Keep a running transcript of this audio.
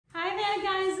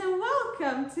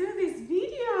welcome to this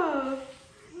video.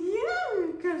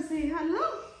 Yeah, come say hello.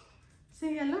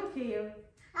 Say hello, Keon.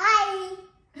 Hi.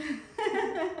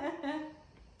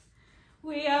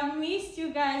 We have missed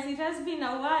you guys. It has been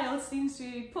a while since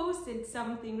we posted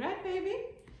something, right, baby?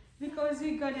 Because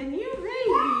we got a new baby.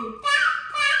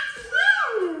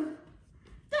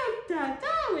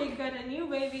 We got a new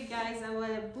baby, guys.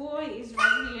 Our boy is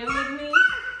right here with me,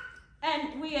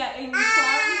 and we are in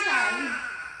quarantine.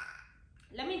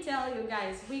 Let me tell you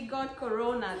guys, we got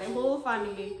corona, the whole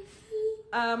family.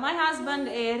 My husband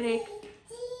Eric,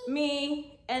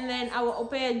 me, and then our au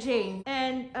pair Jane.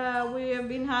 And we have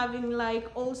been having like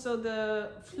also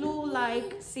the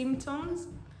flu-like symptoms,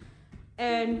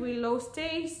 and we lost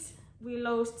taste, we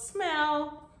lost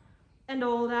smell, and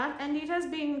all that. And it has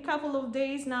been a couple of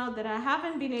days now that I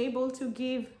haven't been able to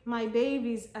give my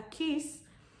babies a kiss,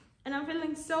 and I'm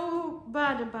feeling so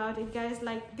bad about it, guys.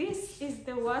 Like, this is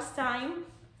the worst time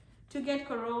to get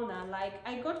corona. Like,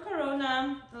 I got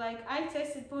corona, like I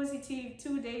tested positive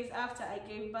 2 days after I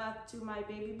gave birth to my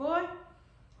baby boy,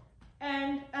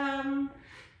 and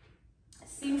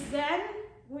since then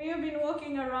we have been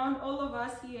walking around, all of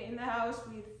us here in the house,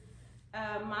 with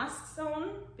masks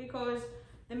on, because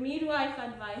the midwife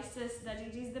advised us that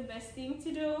it is the best thing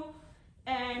to do,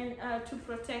 and to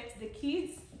protect the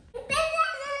kids.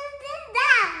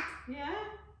 Yeah?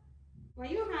 Why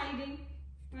are you hiding?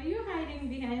 Why are you hiding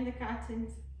behind the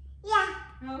curtains? Yeah.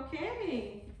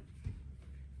 Okay.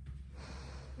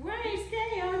 Where is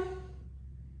Keon?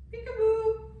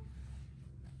 Peekaboo.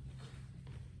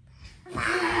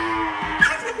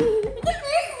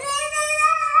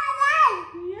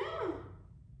 Yeah.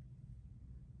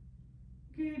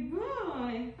 Good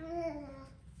boy.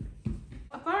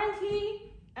 Apparently,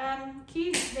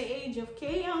 kids the age of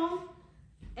Keon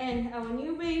and our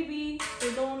new baby,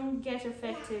 they don't get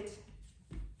affected.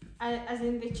 As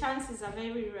in, the chances are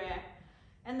very rare,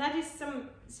 and that is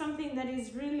something that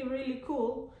is really, really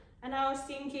cool. And I was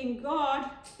thinking, God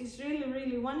is really,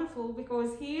 really wonderful,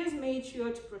 because he has made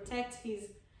sure to protect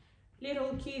his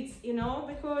little kids, you know,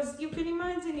 because you can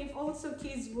imagine if also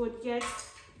kids would get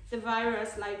the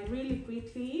virus like really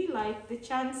quickly, like the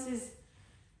chances,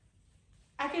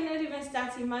 I cannot even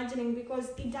start imagining,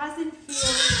 because it doesn't feel,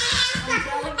 I'm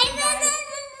telling you guys,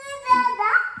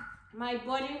 my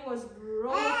body was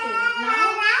broken.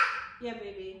 Now, yeah,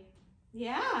 baby.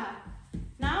 Yeah.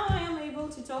 Now I am able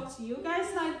to talk to you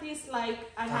guys like this,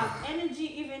 like I have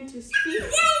energy even to speak.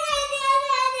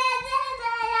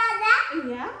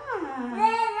 Yeah.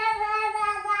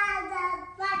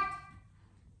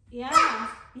 Yeah.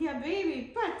 Yeah,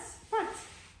 baby.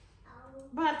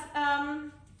 But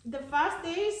the first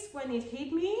days when it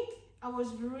hit me, I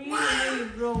was really, really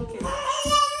broken.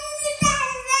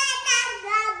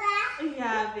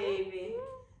 Yeah, baby.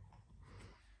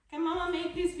 Can Mama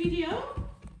make this video?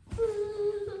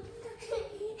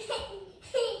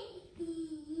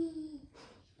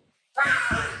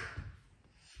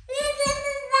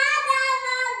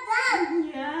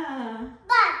 Yeah.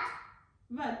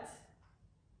 But.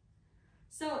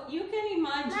 So you can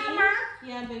imagine, Mama.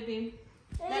 Yeah, baby,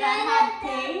 that I had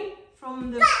pain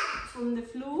from the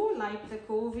flu, like the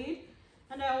COVID,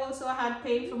 and I also had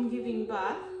pain from giving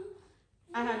birth.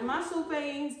 I had muscle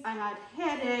pains, I had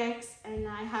headaches, and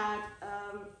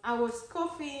I was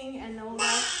coughing and all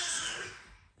that.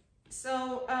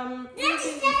 So, yeah,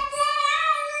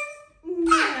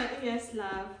 yes,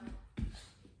 love.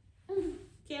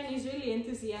 Keon is really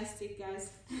enthusiastic,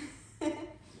 guys.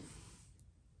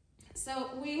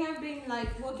 So we have been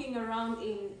like walking around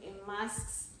in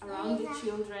masks around the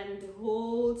children the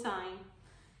whole time.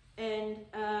 And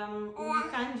we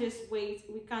can't just wait.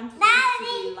 We can't wait to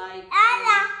be like,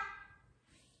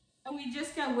 we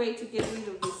just can't wait to get rid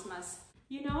of this mask.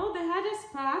 You know, the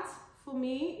hardest part for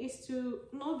me is to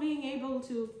not being able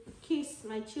to kiss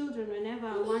my children whenever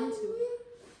I want to,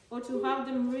 or to have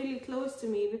them really close to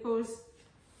me, because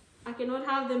I cannot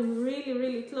have them really,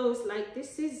 really close. Like,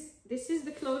 this is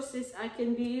the closest I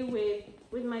can be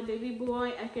with my baby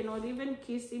boy. I cannot even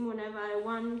kiss him whenever I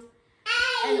want.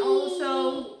 And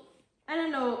also, I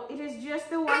don't know, it is just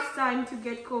the worst time to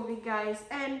get COVID, guys.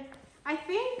 And I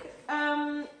think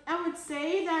I would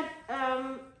say that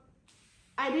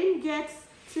I didn't get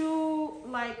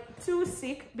too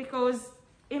sick, because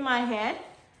in my head,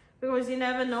 because you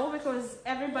never know, because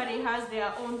everybody has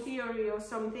their own theory or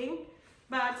something.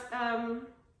 But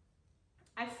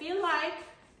I feel like,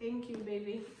 thank you,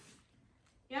 baby.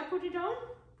 Yeah, put it on,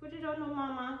 oh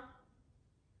mama.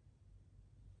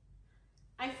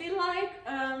 I feel like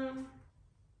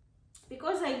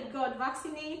because I got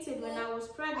vaccinated when I was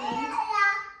pregnant,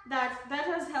 that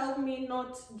has helped me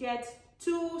not get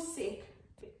too sick.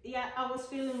 Yeah, I was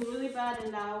feeling really bad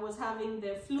and I was having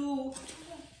the flu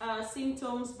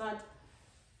symptoms, but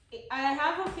I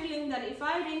have a feeling that if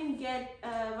I didn't get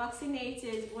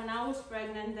vaccinated when I was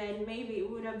pregnant, then maybe it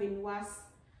would have been worse.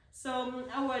 So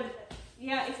I would,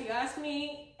 yeah, if you ask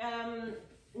me,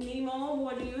 Nimo,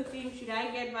 what do you think? Should I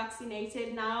get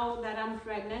vaccinated now that I'm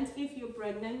pregnant? If you're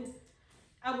pregnant,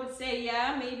 I would say,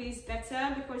 yeah, maybe it's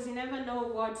better, because you never know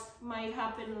what might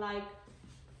happen, like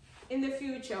in the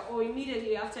future or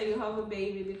immediately after you have a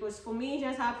baby. Because for me, it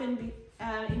has happened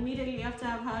immediately after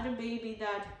I've had a baby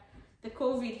that the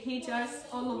COVID hit us,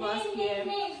 all of us here.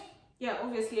 Yeah,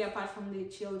 obviously apart from the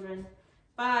children.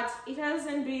 But it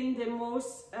hasn't been the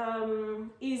most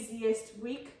easiest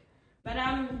week. But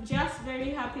I'm just very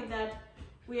happy that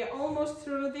we are almost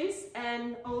through this,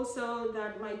 and also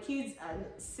that my kids are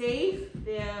safe,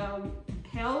 they're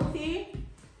healthy.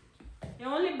 The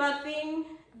only bad thing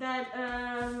that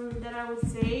that I would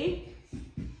say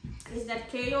is that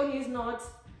Keon is not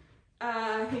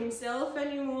himself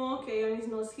anymore. Keon is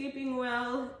not sleeping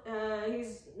well.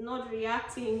 He's not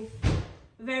reacting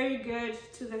very good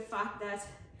to the fact that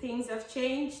things have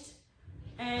changed,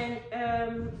 and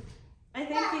I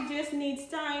think he just needs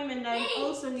time, and I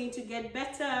also need to get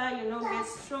better, you know, get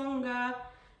stronger,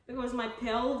 because my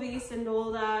pelvis and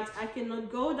all that, I cannot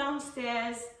go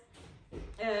downstairs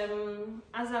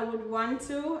as I would want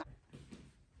to.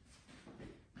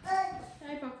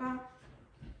 Hi, Papa.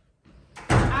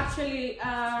 Actually,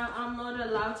 I'm not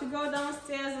allowed to go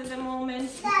downstairs at the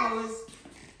moment because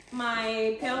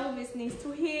my pelvis needs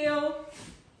to heal,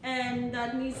 and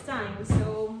that needs time.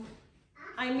 So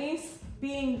I miss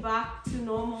being back to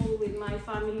normal with my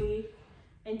family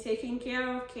and taking care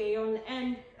of Keon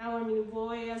and our new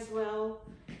boy as well.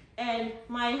 And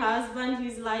my husband,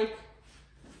 he's like,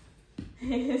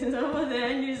 he's over there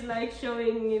and he's like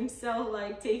showing himself,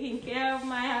 like taking care of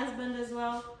my husband as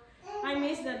well. I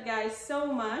miss that guy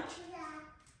so much.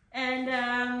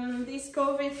 And this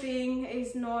COVID thing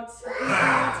is not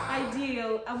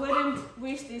ideal. I wouldn't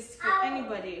wish this for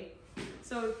anybody.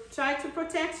 So try to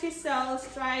protect yourselves,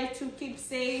 try to keep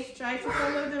safe, try to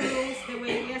follow the rules the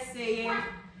way we are saying.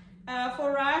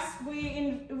 For us,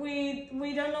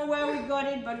 we don't know where we got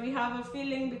it, but we have a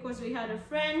feeling because we had a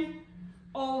friend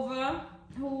over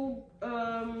who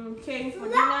came for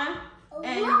dinner,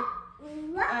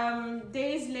 and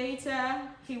days later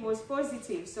he was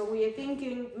positive. So we are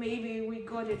thinking maybe we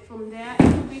got it from there.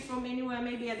 It could be from anywhere,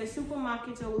 maybe at the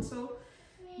supermarket also.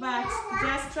 But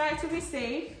just try to be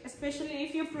safe, especially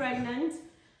if you're pregnant.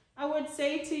 I would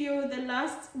say to you, the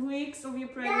last weeks of your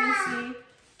pregnancy,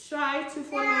 try to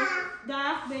follow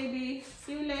that, baby.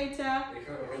 See you later. Ik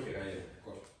ga een rondje rijden,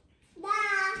 kort.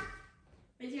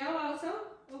 Met jouw auto?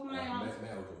 Of mijn auto? Met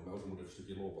mijn auto. Mijn auto moet even een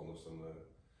stukje lopen, anders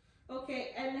dan... Oké,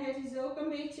 en het is ook een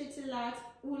beetje te laat.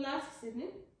 Hoe laat is het nu?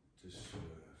 Het is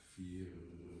 4...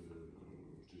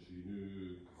 het is hier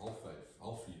nu 4:30,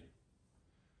 3:30.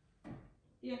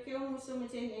 Ja, Keon moet zo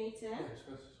meteen eten, hè? Ja,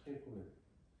 dat is geen probleem.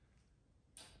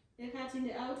 Je gaat in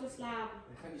de auto slapen.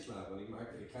 Ik ga niet slapen, want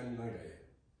ik ga niet lang rijden.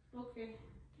 Oké.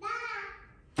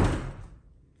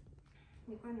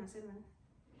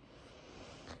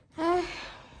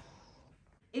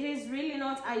 It is really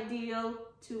not ideal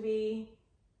to be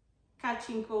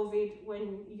catching COVID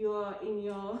when you're in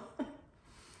your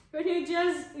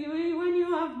when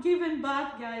you have given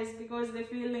birth, guys, because the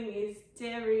feeling is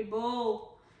terrible.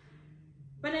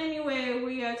 But anyway,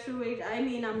 we are through it. I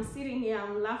mean, I'm sitting here,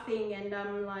 I'm laughing, and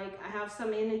I'm like, I have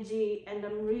some energy, and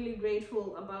I'm really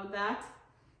grateful about that.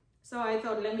 So I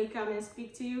thought, let me come and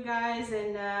speak to you guys,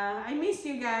 and I miss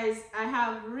you guys. I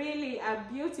have really a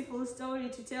beautiful story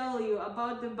to tell you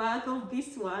about the birth of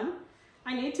this one.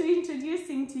 I need to introduce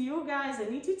him to you guys. I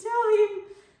need to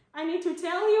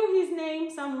tell you his name.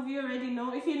 Some of you already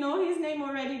know. If you know his name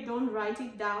already, don't write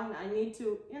it down. I need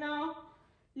to, you know,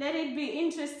 let it be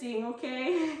interesting,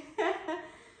 okay?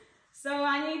 So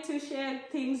I need to share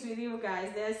things with you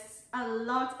guys. There's a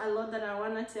lot that I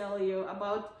want to tell you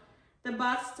about the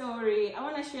birth story. I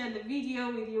want to share the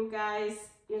video with you guys.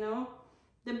 You know,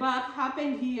 the birth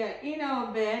happened here in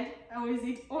our bed, or is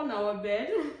it on our bed?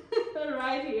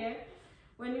 Right here,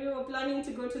 when we were planning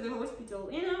to go to the hospital.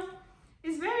 You know,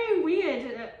 it's very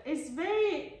weird. It's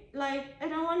very, like, I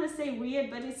don't want to say weird,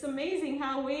 but it's amazing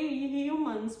how we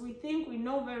humans, we think we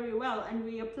know very well, and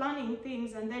we are planning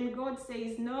things, and then God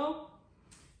says, no,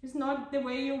 it's not the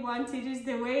way you want it, it's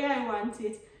the way I want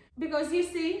it. Because you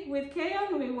see, with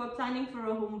Keon, we were planning for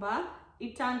a home birth.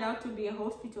 It turned out to be a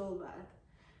hospital birth.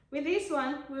 With this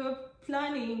one, we were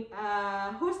planning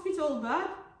a hospital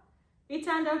birth. It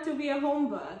turned out to be a home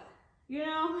birth. You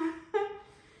know,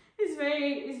 it's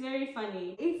very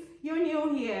funny. If you're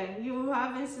new here, you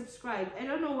haven't subscribed, I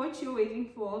don't know what you're waiting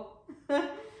for.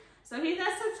 So hit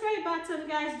that subscribe button,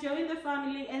 guys, join the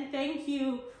family, and thank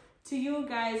you to you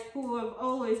guys who have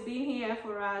always been here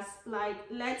for us. Like,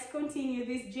 let's continue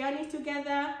this journey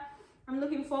together. I'm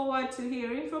looking forward to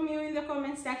hearing from you in the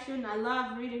comment section. I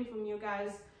love reading from you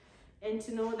guys and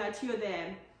to know that you're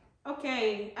there.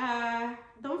 Okay,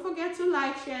 don't forget to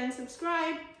like, share, and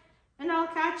subscribe, and I'll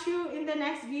catch you in the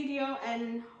next video,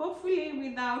 and hopefully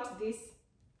without these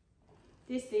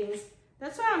things.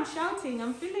 That's why I'm shouting.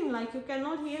 I'm feeling like you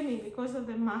cannot hear me because of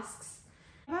the masks.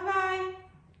 Bye bye.